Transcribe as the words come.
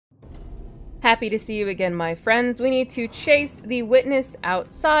Happy to see you again, my friends. We need to chase the witness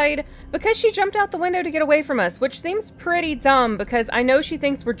outside because she jumped out the window to get away from us, which seems pretty dumb because I know she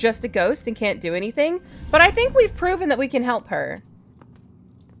thinks we're just a ghost and can't do anything, but I think we've proven that we can help her.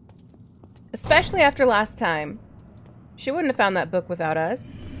 Especially after last time. She wouldn't have found that book without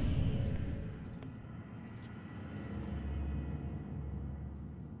us.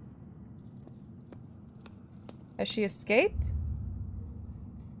 Has she escaped?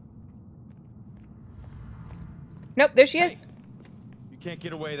 Nope, there she is. Hey, you can't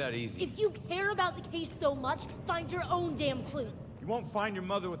get away that easy. If you care about the case so much, find your own damn clue. You won't find your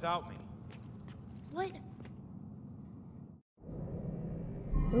mother without me. What?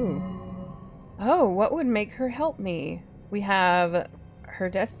 Ooh. Oh, what would make her help me? We have her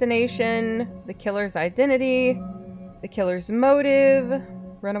destination, the killer's identity, the killer's motive,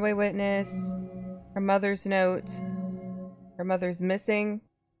 runaway witness, her mother's note, her mother's missing,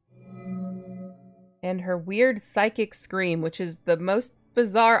 and her weird psychic scream, which is the most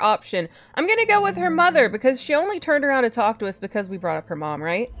bizarre option. I'm gonna go with her mother because she only turned around to talk to us because we brought up her mom,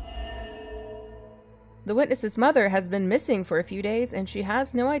 right? The witness's mother has been missing for a few days and she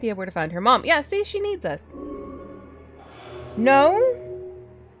has no idea where to find her mom. Yeah, see, she needs us. No?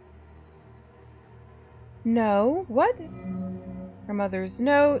 No? What? Her mother's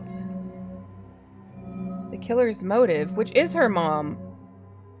note. The killer's motive, which is her mom.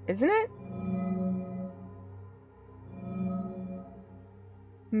 Isn't it?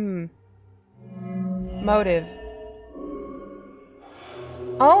 Motive.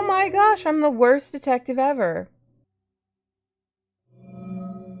 Oh my gosh, I'm the worst detective ever.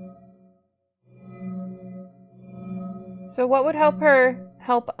 So what would help her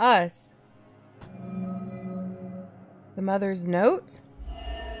help us? The mother's note?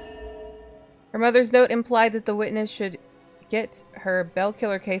 Her mother's note implied that the witness should get her Bell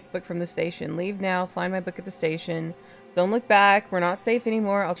Killer casebook from the station. Leave now, find my book at the station. Don't look back, we're not safe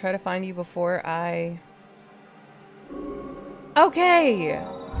anymore. I'll try to find you before I... Okay!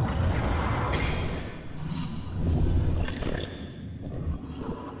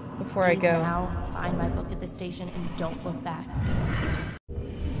 Before I go. Now, find my book at the station and don't look back.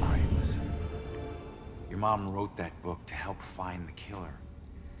 Alright, listen. Your mom wrote that book to help find the killer.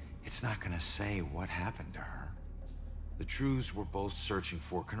 It's not gonna say what happened to her. The truths we're both searching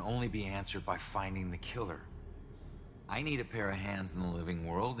for can only be answered by finding the killer. I need a pair of hands in the living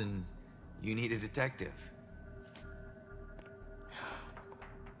world, and you need a detective.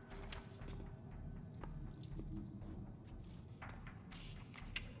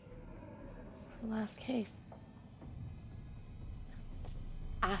 The last case.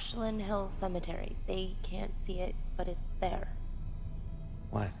 Ashland Hill Cemetery. They can't see it, but it's there.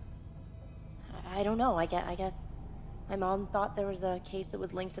 What? I don't know. I guess my mom thought there was a case that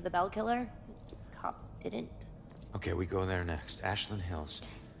was linked to the Bell Killer. Cops didn't. Okay, we go there next. Ashland Hills.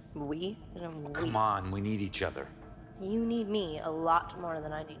 We? Come on, we need each other. You need me a lot more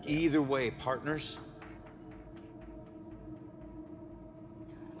than I need you. Either way, partners.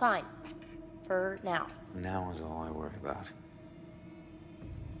 Fine. For now. Now is all I worry about.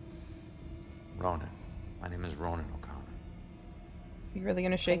 Ronan. My name is Ronan O'Connor. You really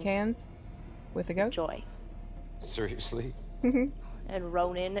gonna shake hands? With a ghost? Joy. Seriously? And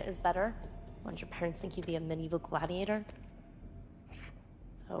Ronan is better? Won't your parents think you'd be a medieval gladiator?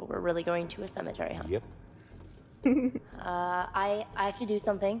 So we're really going to a cemetery, huh? Yep. I have to do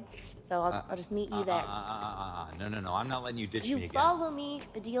something, so I'll just meet you there. No, I'm not letting you ditch You me again. follow me,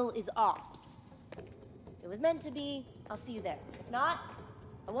 the deal is off. If it was meant to be, I'll see you there. If not,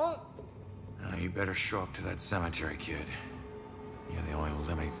 I won't. You better show up to that cemetery, kid. You're the only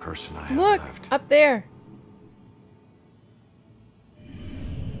living person I have Look! left. Up there!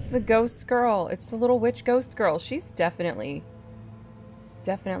 It's the ghost girl. It's the little witch ghost girl. She's definitely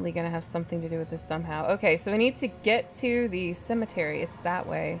gonna have something to do with this somehow. Okay, so we need to get to the cemetery. It's that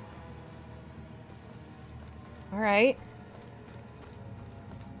way. Alright.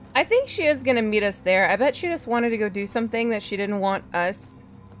 I think she is gonna meet us there. I bet she just wanted to go do something that she didn't want us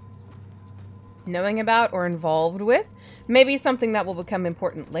knowing about or involved with. Maybe something that will become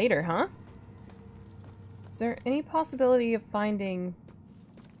important later, huh? Is there any possibility of finding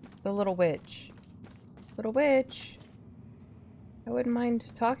the little witch? Little witch. I wouldn't mind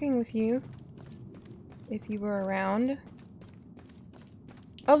talking with you if you were around.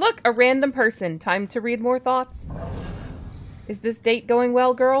 Oh look, a random person. Time to read more thoughts. Is this date going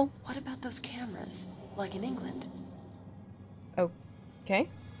well, girl? What about those cameras? Like in England? Okay.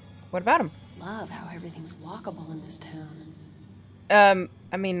 What about them? Love how everything's walkable in this town.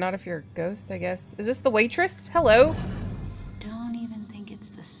 I mean, not if you're a ghost, I guess. Is this the waitress? Hello? Don't even think it It's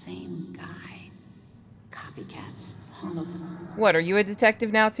the same guy. Copycats, all of them. What, are you a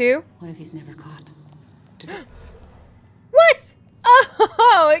detective now too? What if he's never caught? What?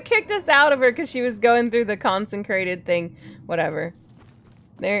 Oh, it kicked us out of her because she was going through the consecrated thing. Whatever.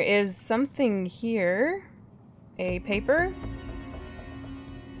 There is something here. A paper?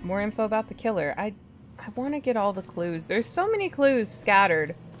 More info about the killer. I want to get all the clues. There's so many clues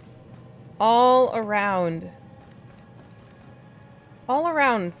scattered. All around. All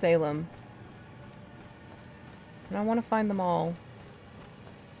around Salem. And I want to find them all.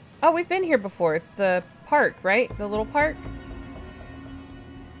 Oh, we've been here before. It's the park, right? The little park?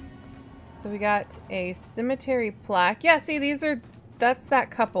 So we got a cemetery plaque. Yeah, see, that's that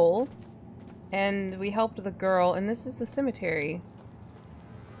couple. And we helped the girl, and this is the cemetery.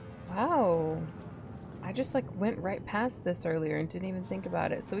 Wow. I just, like, went right past this earlier and didn't even think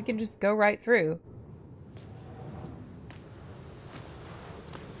about it. So we can just go right through.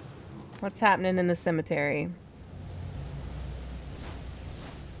 What's happening in the cemetery?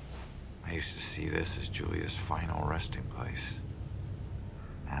 I used to see this as Julia's final resting place.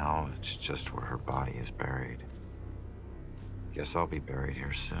 Now it's just where her body is buried. Guess I'll be buried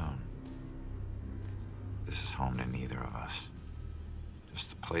here soon. This is home to neither of us.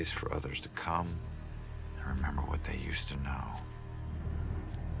 Just a place for others to come and remember what they used to know.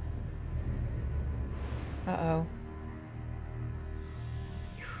 Uh-oh.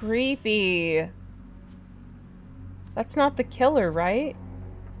 Creepy. That's not the killer, right?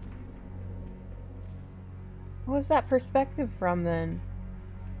 What was that perspective from then?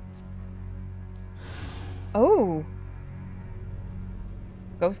 Oh.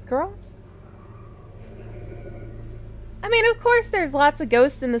 Ghost girl? I mean, of course there's lots of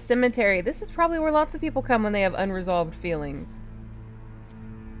ghosts in the cemetery. This is probably where lots of people come when they have unresolved feelings.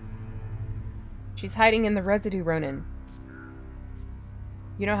 She's hiding in the residue, Ronan.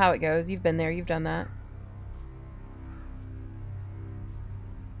 You know how it goes. You've been there. You've done that.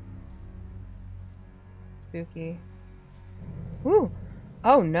 Spooky. Ooh.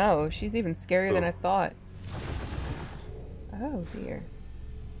 Oh no, she's even scarier than I thought. Oh dear.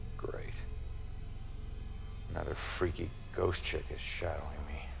 Great. Another freaky ghost chick is shadowing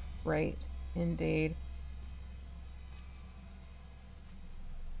me. Right, indeed.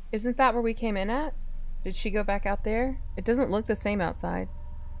 Isn't that where we came in at? Did she go back out there? It doesn't look the same outside.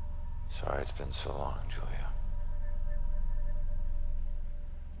 Sorry it's been so long, Julia.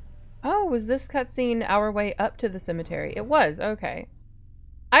 Oh, was this cutscene our way up to the cemetery? It was, okay.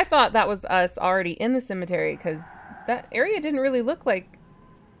 I thought that was us already in the cemetery, because that area didn't really look like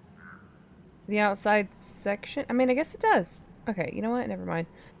the outside section. I mean, I guess it does. Okay, you know what? Never mind.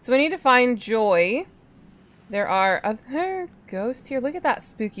 So we need to find Joy. There are other ghosts here. Look at that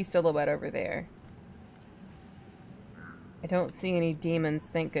spooky silhouette over there. I don't see any demons,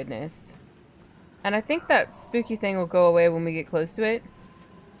 thank goodness. And I think that spooky thing will go away when we get close to it.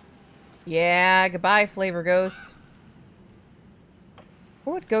 Yeah, goodbye, Flavor Ghost.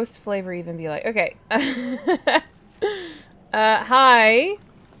 What would Ghost Flavor even be like? Okay. Hi.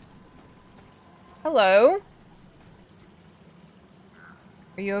 Hello.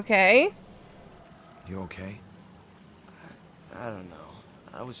 Are you okay? You okay? I don't know.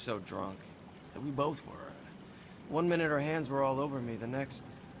 I was so drunk. We both were. One minute her hands were all over me, the next,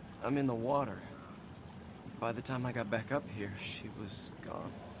 I'm in the water. By the time I got back up here, she was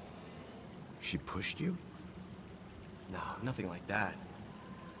gone. She pushed you? No, nothing like that.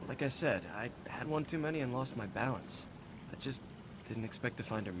 Like I said, I had one too many and lost my balance. I just didn't expect to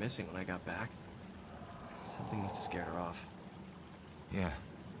find her missing when I got back. Something must have scared her off. Yeah,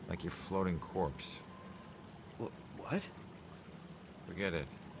 like your floating corpse. What? Forget it.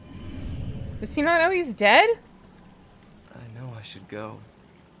 Does he not know he's dead? I know I should go,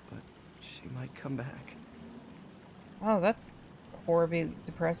 but she might come back. Oh, that's horribly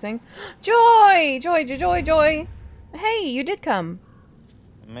depressing. Joy! Joy, joy, joy! Hey, you did come.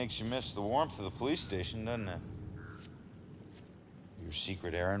 It makes you miss the warmth of the police station, doesn't it? Your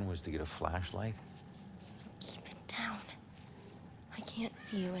secret errand was to get a flashlight? Keep it down. I can't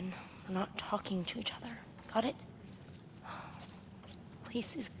see you and we're not talking to each other. Got it? This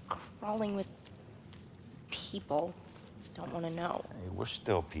place is crawling with people. Don't want to know. Hey, we're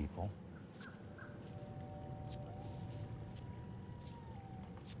still people.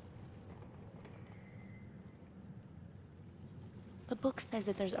 The book says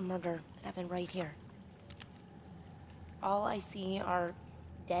that there's a murder that happened right here. All I see are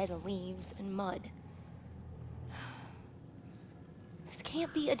dead leaves and mud. This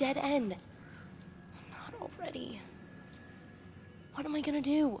can't be a dead end. Not already. What am I gonna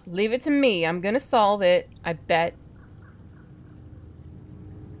do? Leave it to me. I'm gonna solve it. I bet.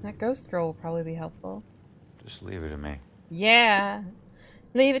 That ghost girl will probably be helpful. Just leave it to me. Yeah.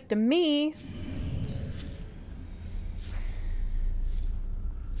 Leave it to me.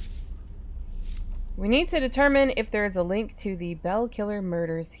 We need to determine if there is a link to the Bell Killer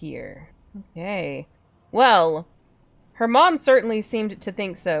murders here. Okay. Well, her mom certainly seemed to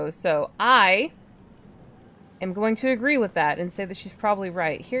think so, so I am going to agree with that and say that she's probably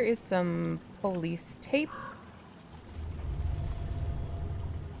right. Here is some police tape.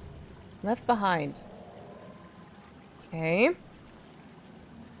 Left behind. Okay.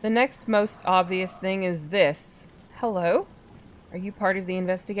 The next most obvious thing is this. Hello? Are you part of the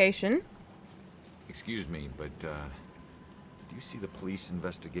investigation? Excuse me, but, did you see the police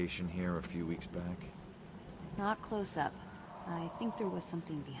investigation here a few weeks back? Not close up. I think there was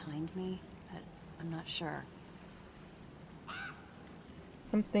something behind me, but I'm not sure.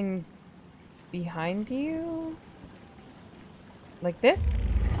 Something behind you? Like this?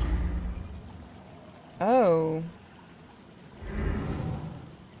 Oh.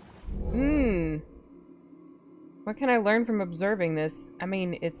 What can I learn from observing this? I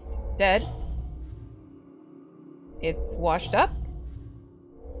mean, it's dead. It's washed up.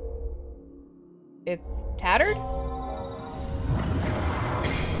 It's tattered.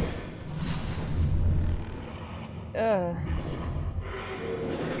 Ugh.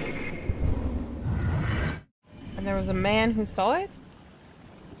 And there was a man who saw it?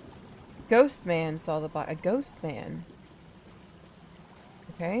 Ghost man saw the body. A ghost man.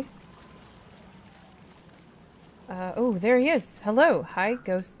 Okay. Oh, there he is. Hello. Hi,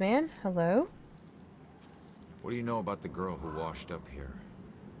 ghost man. Hello. What do you know about the girl who washed up here?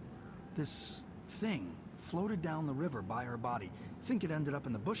 This thing floated down the river by her body. Think it ended up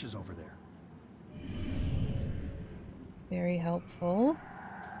in the bushes over there. Very helpful.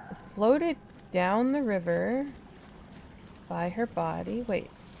 It floated down the river by her body. Wait.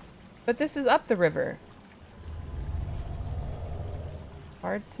 But this is up the river.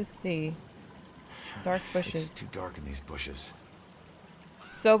 Hard to see. Dark bushes. It's too dark in these bushes.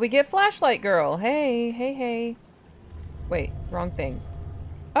 So we get flashlight girl. Hey, hey, hey. Wait, wrong thing.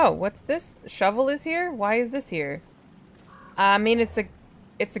 Oh, what's this? Shovel is here? Why is this here? I mean, it's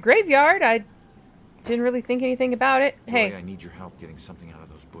a graveyard. I didn't really think anything about it. Joy, Hey. I need your help getting something out of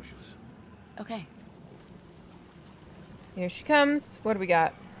those bushes. Okay. Here she comes. What do we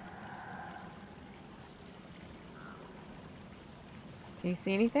got? Can you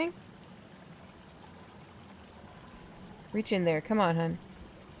see anything? Reach in there. Come on, hun.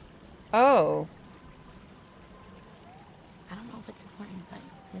 Oh. I don't know if it's important, but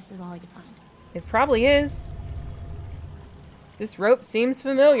this is all I could find. It probably is. This rope seems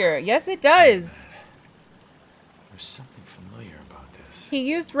familiar. Yes, it does. There's something familiar about this. He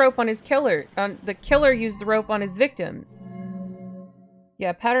used rope on his killer. The killer used the rope on his victims.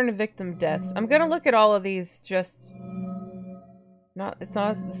 Yeah, pattern of victim deaths. I'm gonna look at all of these. Just it's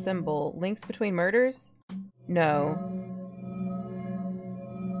not the symbol. Links between murders? No.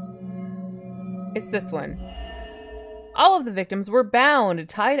 It's this one. All of the victims were bound,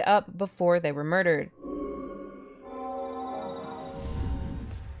 tied up before they were murdered.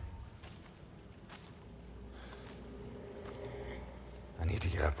 I need to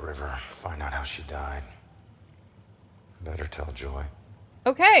get upriver, find out how she died. Better tell Joy.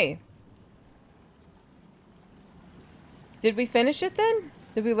 Okay. Did we finish it then?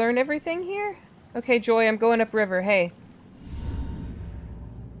 Did we learn everything here? Okay, Joy, I'm going upriver. Hey.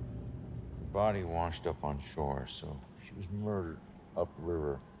 Her body washed up on shore, so she was murdered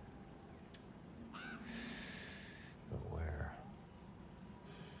upriver. But where?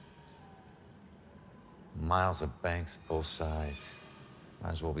 Miles of banks both sides.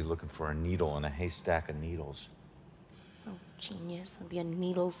 Might as well be looking for a needle in a haystack of needles. Oh, genius. It'll be a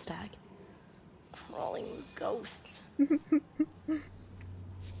needle stack. Crawling with ghosts. Wish we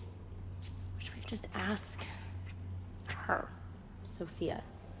could just ask her, Sophia.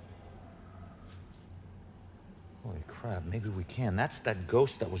 Holy crap, maybe we can. That's that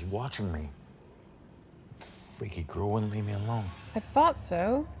ghost that was watching me. Freaky girl wouldn't leave me alone. I thought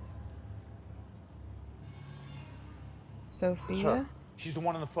so. Sophia? It's her. She's the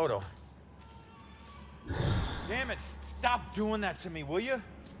one in the photo. Damn it, stop doing that to me, will you?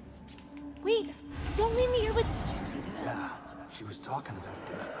 Wait, don't leave me here with... Did you see that? Yeah, she was talking to that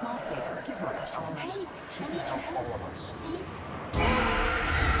kid. Small favor. Give her a chance. She can help all of us.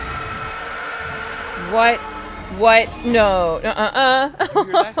 What? What? No. You hear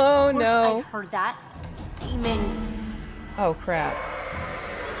that? Oh, Of course no. I heard that. Demons. Oh, crap.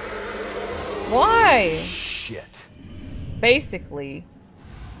 Why? Shit. Basically.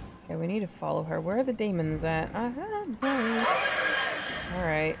 Okay, we need to follow her. Where are the demons at?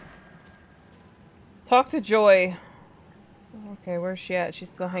 Alright. Talk to Joy. Okay, where's she at? She's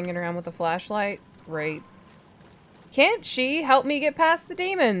still hanging around with the flashlight? Great. Can't she help me get past the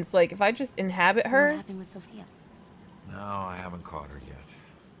demons? Like, if I just inhabit her? What happened with Sophia? No, I haven't caught her yet.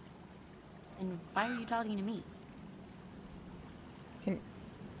 And why are you talking to me?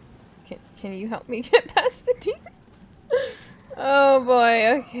 Can you help me get past the demons? Oh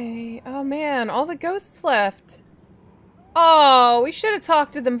boy, okay. Oh man, all the ghosts left. Oh, we should have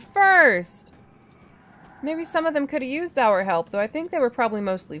talked to them first. Maybe some of them could have used our help, though I think they were probably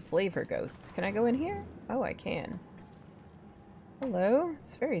mostly flavor ghosts. Can I go in here? Oh, I can. Hello?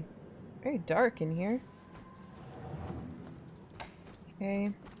 It's very, very dark in here.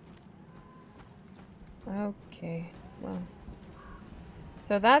 Okay. Okay, well.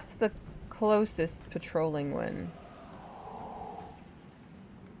 So that's the closest patrolling one.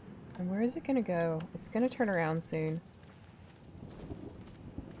 And where is it gonna go? It's gonna turn around soon.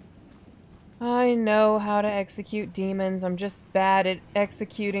 I know how to execute demons. I'm just bad at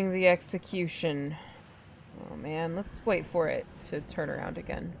executing the execution. Oh man, let's wait for it to turn around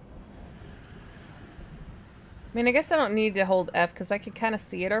again. I mean, I guess I don't need to hold F because I can kind of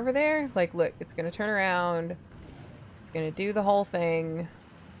see it over there. Like, look, it's gonna turn around. It's gonna do the whole thing.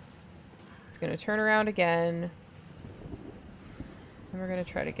 It's gonna turn around again. And we're gonna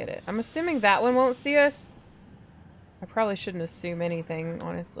try to get it. I'm assuming that one won't see us. I probably shouldn't assume anything,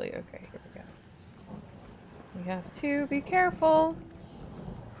 honestly. Okay, here we go. We have to be careful.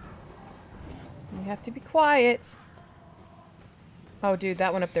 We have to be quiet. Oh, dude,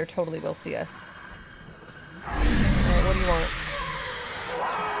 that one up there totally will see us. Alright, what do you want?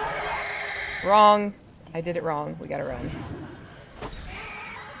 Wrong. I did it wrong. We gotta run.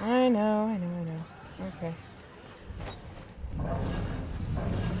 I know. Okay.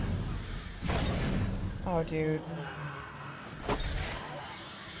 Oh, dude.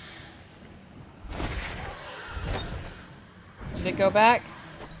 Did it go back?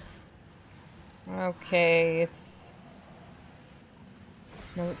 Okay, it's...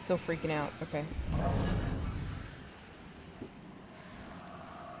 No, it's still freaking out. Okay.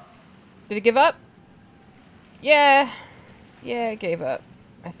 Did it give up? Yeah. Yeah, it gave up.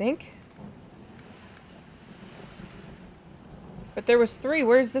 I think. But there was 3.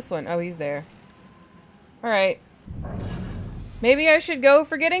 Where's this one? Oh, he's there. Alright. Maybe I should go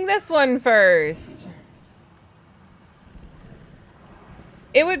for getting this one first.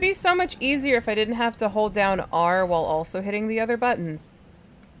 It would be so much easier if I didn't have to hold down R while also hitting the other buttons.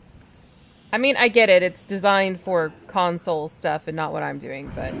 I mean, I get it. It's designed for console stuff and not what I'm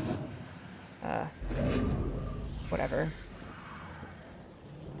doing, but... whatever.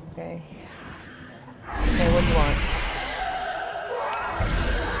 Okay. Okay, what do you want?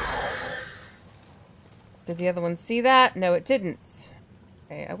 Did the other one see that? No, it didn't.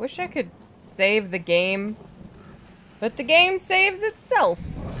 Okay, I wish I could save the game. But the game saves itself.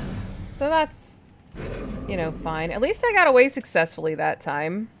 So that's, you know, fine. At least I got away successfully that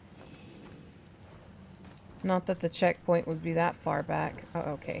time. Not that the checkpoint would be that far back. Oh,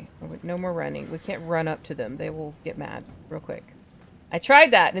 okay. No more running. We can't run up to them. They will get mad real quick. I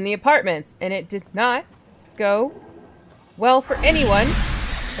tried that in the apartments, and it did not go well for anyone.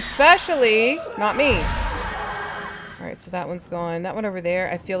 Especially not me. Alright, so that one's gone. That one over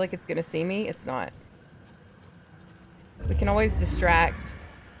there, I feel like it's gonna see me. It's not. We can always distract.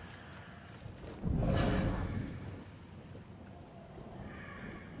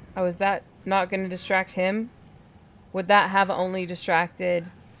 Oh, is that not going to distract him? Would that have only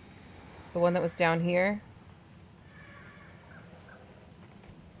distracted the one that was down here?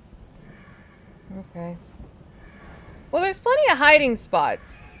 Okay. Well, there's plenty of hiding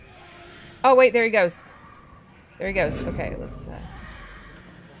spots. Oh, wait, there he goes. There he goes. Okay, let's...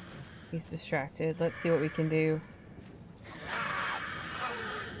 he's distracted. Let's see what we can do.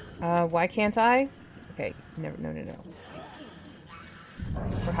 Why can't I? Okay, no.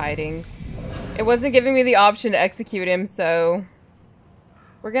 We're hiding. It wasn't giving me the option to execute him, so...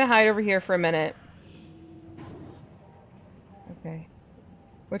 We're gonna hide over here for a minute. Okay.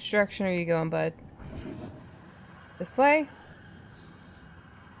 Which direction are you going, bud? This way?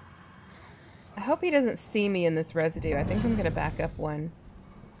 I hope he doesn't see me in this residue. I think I'm gonna back up one.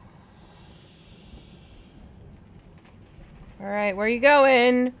 Alright, where are you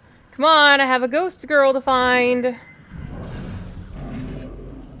going? Come on, I have a ghost girl to find. Okay,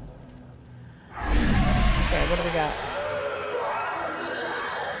 what do we got?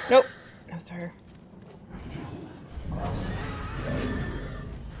 Nope. That was her.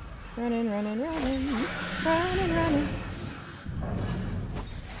 Running.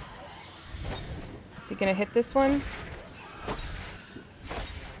 Is he gonna hit this one?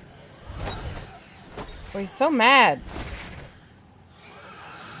 Oh, he's so mad.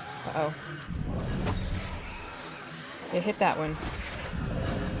 Uh-oh. Yeah, hit that one.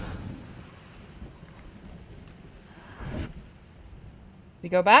 You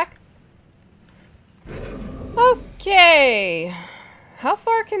go back? Okay. How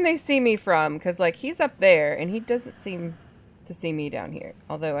far can they see me from? Because, like, he's up there, and he doesn't seem to see me down here.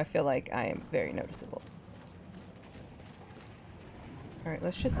 Although I feel like I am very noticeable. Alright,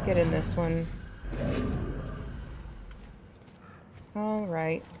 let's just get in this one.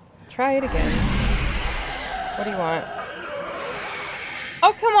 Alright. Try it again. What do you want?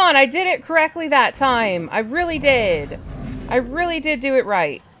 Oh, come on! I did it correctly that time! I really did! I really did do it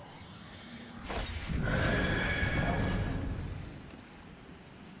right.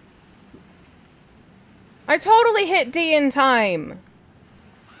 I totally hit D in time!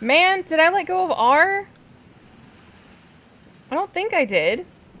 Man, did I let go of R? I don't think I did.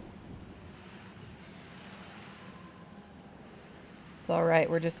 It's alright,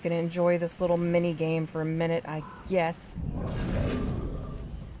 we're just gonna enjoy this little mini game for a minute, I guess.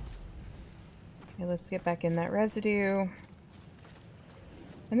 Okay, let's get back in that residue.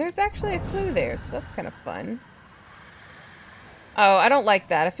 And there's actually a clue there, so that's kind of fun. Oh, I don't like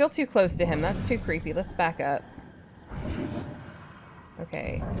that. I feel too close to him. That's too creepy. Let's back up.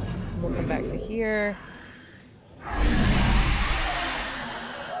 Okay. We'll come back to here.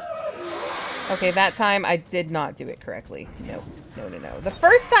 Okay, that time I did not do it correctly. Nope. No, no, no. The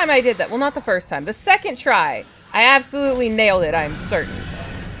first time I did that. Well, not the first time. The second try. I absolutely nailed it, I'm certain.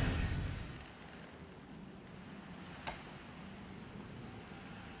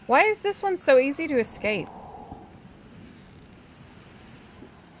 Why is this one so easy to escape?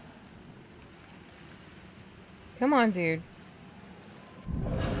 Come on, dude.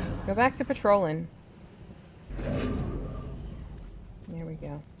 Go back to patrolling. There we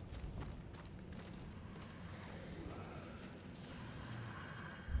go.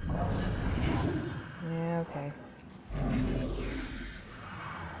 Yeah, okay.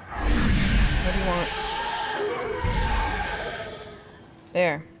 What do you want?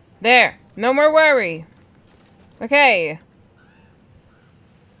 There. There! No more worry! Okay.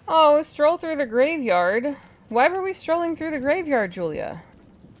 Oh, stroll through the graveyard. Why were we strolling through the graveyard, Julia?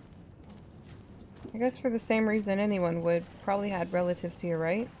 I guess for the same reason anyone would. Probably had relatives here,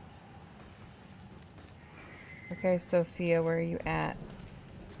 right? Okay, Sophia, where are you at?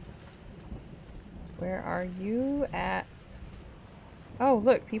 Where are you at? Oh,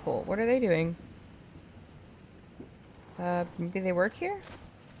 look, people. What are they doing? Maybe they work here?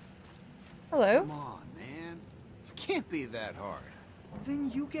 Hello? Come on, man. It can't be that hard. Then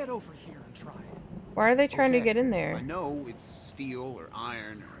you get over here and try it. Why are they trying to Okay, get in there? I know it's steel or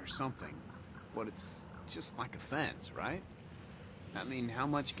iron or something, but it's just like a fence, right? I mean, how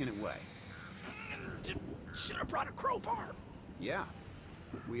much can it weigh? Should have brought a crowbar. Yeah.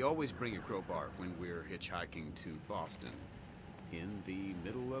 We always bring a crowbar when we're hitchhiking to Boston. In the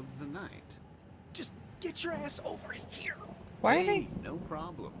middle of the night. Just get your ass over here. Why are Hey, they... no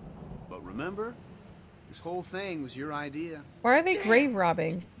problem. But remember, this whole thing was your idea. Why are they grave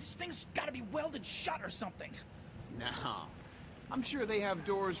robbing? This thing's gotta be welded shut or something. Now, I'm sure they have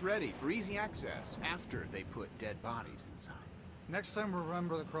doors ready for easy access after they put dead bodies inside. Next time,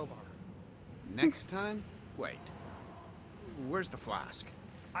 remember the crowbar. Next time? Wait. Where's the flask?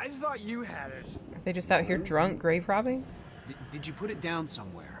 I thought you had it. Are they just out here drunk grave robbing? Did you put it down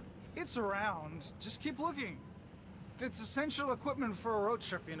somewhere? It's around. Just keep looking. It's essential equipment for a road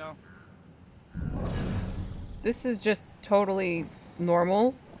trip, you know. This is just totally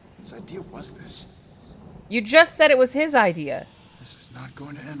normal. Whose idea was this? You just said it was his idea. This is not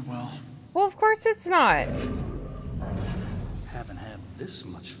going to end well. Well, of course it's not. Haven't had this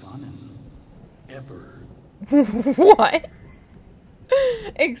much fun in ever. What?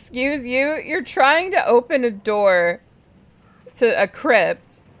 Excuse you? You're trying to open a door to a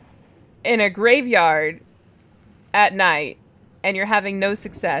crypt in a graveyard at night, and you're having no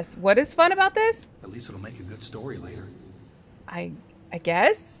success. What is fun about this? At least it'll make a good story later. I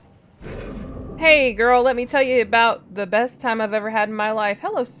guess? Hey, girl, let me tell you about the best time I've ever had in my life.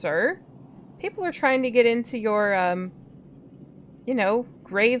 Hello, sir. People are trying to get into your, you know,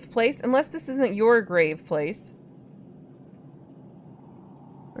 grave place. Unless this isn't your grave place.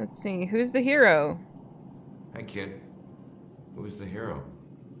 Let's see. Who's the hero? Hi, kid. Who's the hero?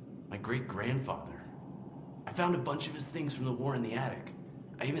 My great-grandfather. I found a bunch of his things from the war in the attic.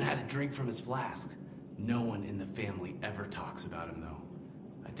 I even had a drink from his flask. No one in the family ever talks about him, though.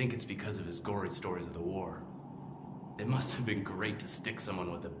 I think it's because of his gory stories of the war. It must have been great to stick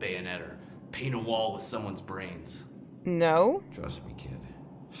someone with a bayonet or paint a wall with someone's brains. No. Trust me, kid.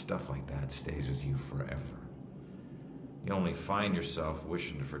 Stuff like that stays with you forever. You only find yourself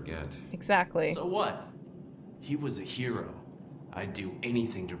wishing to forget. Exactly. So what? He was a hero. I'd do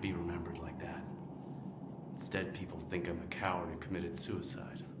anything to be remembered like that. Instead, people think I'm a coward who committed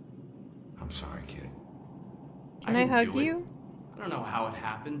suicide. I'm sorry, kid. Can I hug you? I don't know how it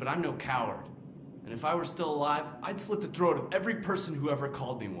happened, but I'm no coward. And if I were still alive, I'd slit the throat of every person who ever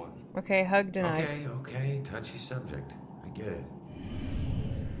called me one. Okay, hug denied. Okay, touchy subject. I get it.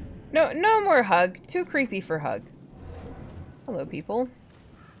 No more hug. Too creepy for hug. Hello, people.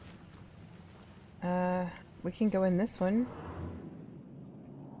 We can go in this one.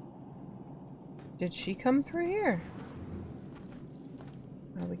 Did she come through here?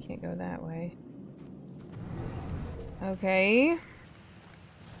 Oh, we can't go that way. Okay.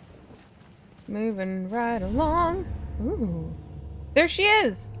 Moving right along. Ooh. There she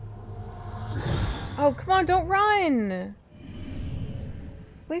is! Oh, come on, don't run!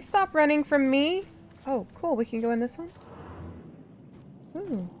 Please stop running from me. Oh, cool, we can go in this one.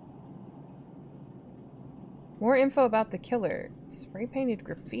 Ooh. More info about the killer. Spray painted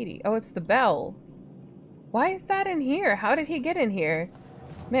graffiti. Oh, it's the bell. Why is that in here? How did he get in here?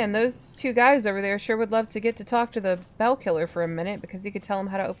 Man, those two guys over there sure would love to get to talk to the bell killer for a minute because he could tell them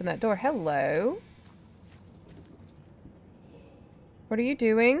how to open that door. Hello? What are you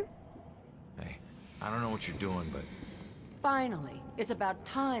doing? Hey, I don't know what you're doing, but... Finally. It's about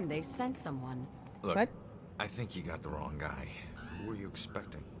time they sent someone. Look, what? I think you got the wrong guy. Who were you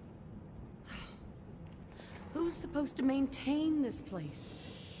expecting? Who's supposed to maintain this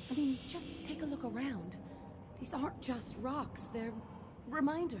place? I mean, just take a look around. These aren't just rocks, they're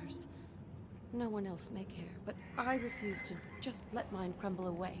reminders. No one else may care, but I refuse to just let mine crumble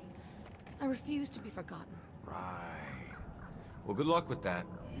away. I refuse to be forgotten. Right. Well, good luck with that.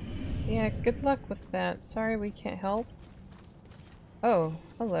 Yeah, good luck with that. Sorry we can't help. Oh,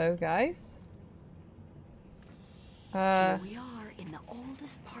 hello, guys. Here we are in the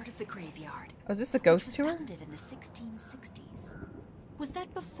oldest part of the graveyard. Oh, is this a ghost which was tour? founded in the 1660s. Was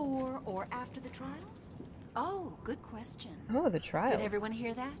that before or after the trials? Oh, good question. Oh, the trials. Did everyone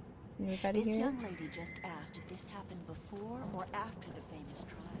hear that? Everybody This hear? young lady just asked if this happened before or after the famous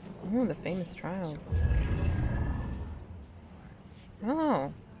trials. Oh, the famous trials.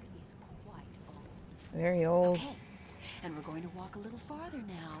 Oh. Very old. Okay. And we're going to walk a little farther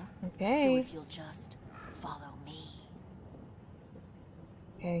now. Okay. So if you'll just follow me.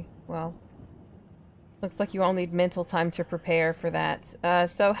 Okay, well. Looks like you all need mental time to prepare for that.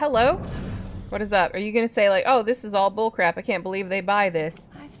 So, hello? What is up? Are you gonna say like, oh, this is all bullcrap, I can't believe they buy this?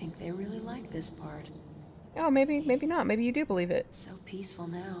 I think they really like this part. Oh, maybe not. Maybe you do believe it. So peaceful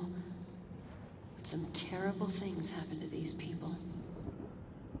now. But some terrible things happen to these people.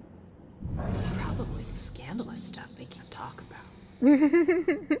 Probably scandalous stuff they can't talk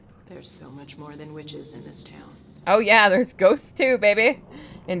about. There's so much more than witches in this town. Oh yeah, there's ghosts too, baby.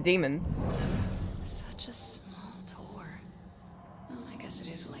 And demons. Such a small door. Well, I guess it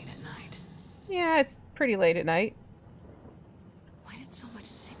is late at night. Yeah, it's pretty late at night. Why did so much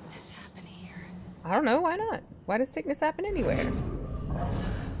sickness happen here? I don't know, why not? Why does sickness happen anywhere?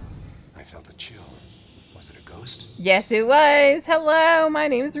 I felt a chill. Was it a ghost? Yes, it was. Hello, my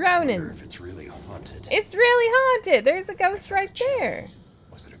name's I Ronan. wonder if it's really haunted. It's really haunted. There's a ghost right there.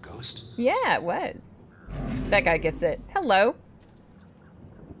 Was it a ghost? Yeah, it was. That guy gets it. Hello.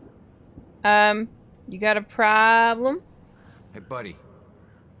 You got a problem? Hey, buddy.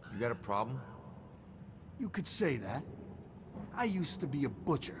 You got a problem? You could say that. I used to be a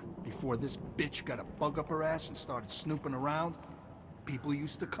butcher before this bitch got a bug up her ass and started snooping around. People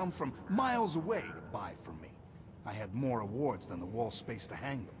used to come from miles away to buy from me. I had more awards than the wall space to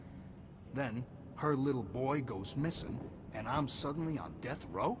hang them. Then, her little boy goes missing, and I'm suddenly on death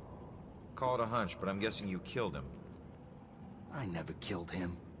row? Call it a hunch, but I'm guessing you killed him. I never killed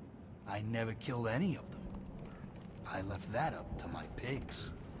him. I never killed any of them. I left that up to my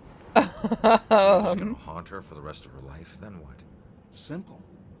pigs. So you're just gonna haunt her for the rest of her life, then what? Simple.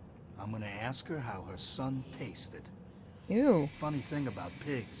 I'm gonna ask her how her son tasted. Ew. Funny thing about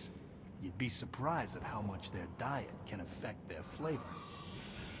pigs, you'd be surprised at how much their diet can affect their flavor.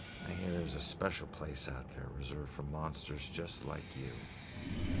 I hear there's a special place out there reserved for monsters just like you.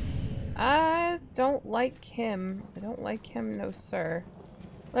 I don't like him. I don't like him, no sir.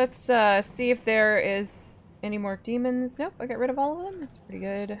 Let's see if there is any more demons. Nope, I got rid of all of them. That's pretty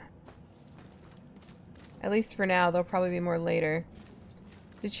good. At least for now. There'll probably be more later.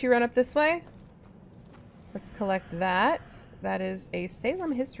 Did she run up this way? Let's collect that. That is a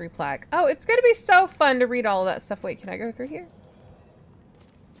Salem history plaque. Oh, it's going to be so fun to read all of that stuff. Wait, can I go through here?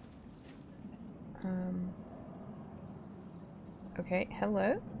 Okay,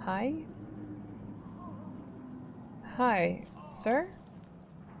 hello? Hi? Hi, sir?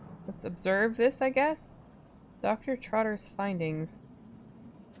 Let's observe this, I guess. Dr. Trotter's findings.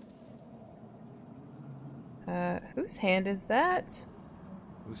 Whose hand is that?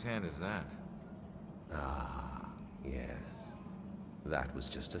 Whose hand is that? Ah, yes. That was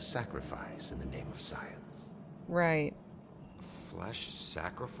just a sacrifice in the name of science. Right. Flesh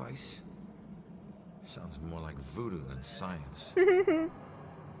sacrifice? Sounds more like voodoo than science.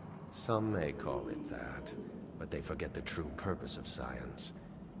 Some may call it that, but they forget the true purpose of science.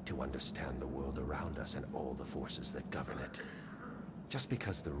 To understand the world around us and all the forces that govern it. Just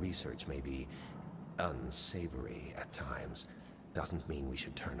because the research may be unsavory at times, doesn't mean we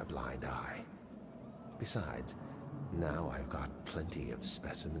should turn a blind eye. Besides, now I've got plenty of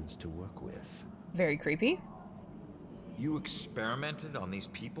specimens to work with. Very creepy. You experimented on these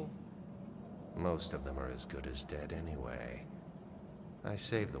people? Most of them are as good as dead anyway. I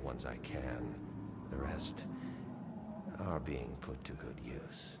save the ones I can. The rest are being put to good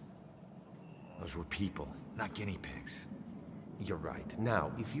use. Those were people, not guinea pigs. You're right.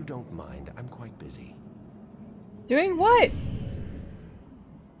 Now, if you don't mind, I'm quite busy. Doing what?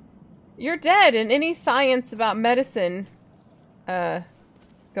 You're dead, and any science about medicine going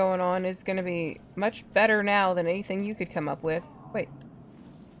on is going to be much better now than anything you could come up with. Wait.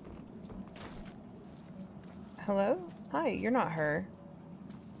 Hello? Hi, you're not her.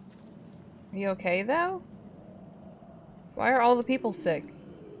 Are you okay, though? Why are all the people sick?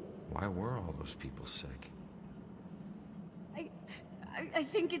 Why were all those people sick? I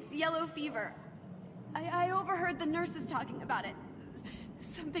think it's yellow fever. I overheard the nurses talking about it.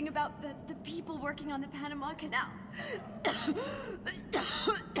 Something about the people working on the Panama Canal.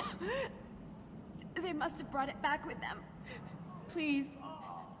 They must have brought it back with them. Please,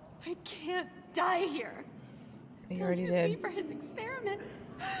 I can't die here. You already Use did. me for his experiment.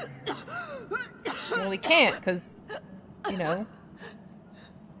 Well, we can't, because, you know,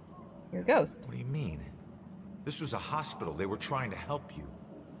 you're a ghost. What do you mean? This was a hospital. They were trying to help you.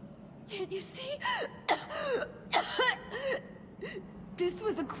 Can't you see? This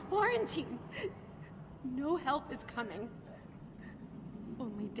was a quarantine. No help is coming.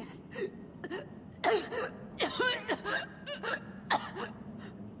 Only death.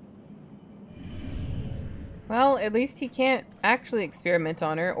 Well, at least he can't actually experiment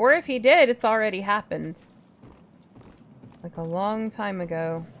on her. Or if he did, it's already happened. Like a long time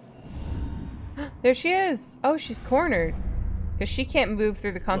ago. There she is! Oh, she's cornered. Because she can't move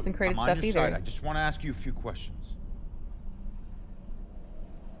through the consecrated Look, I'm on stuff your either. side. I just want to ask you a few questions.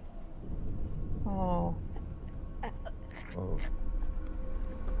 Oh. Oh.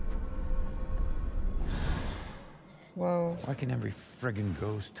 Whoa. Why can every friggin'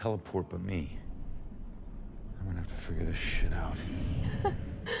 ghost teleport but me? I'm gonna have to figure this shit out.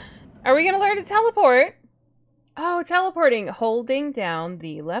 Are we gonna learn to teleport? Oh, teleporting. Holding down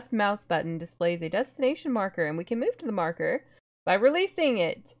the left mouse button displays a destination marker, and we can move to the marker by releasing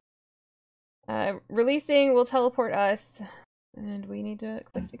it. Releasing will teleport us, and we need to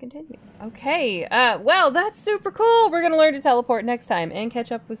click to continue. Okay, well, that's super cool. We're gonna learn to teleport next time and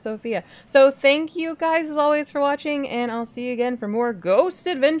catch up with Sophia. So thank you guys as always for watching, and I'll see you again for more ghost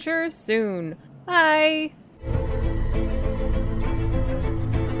adventures soon. Bye!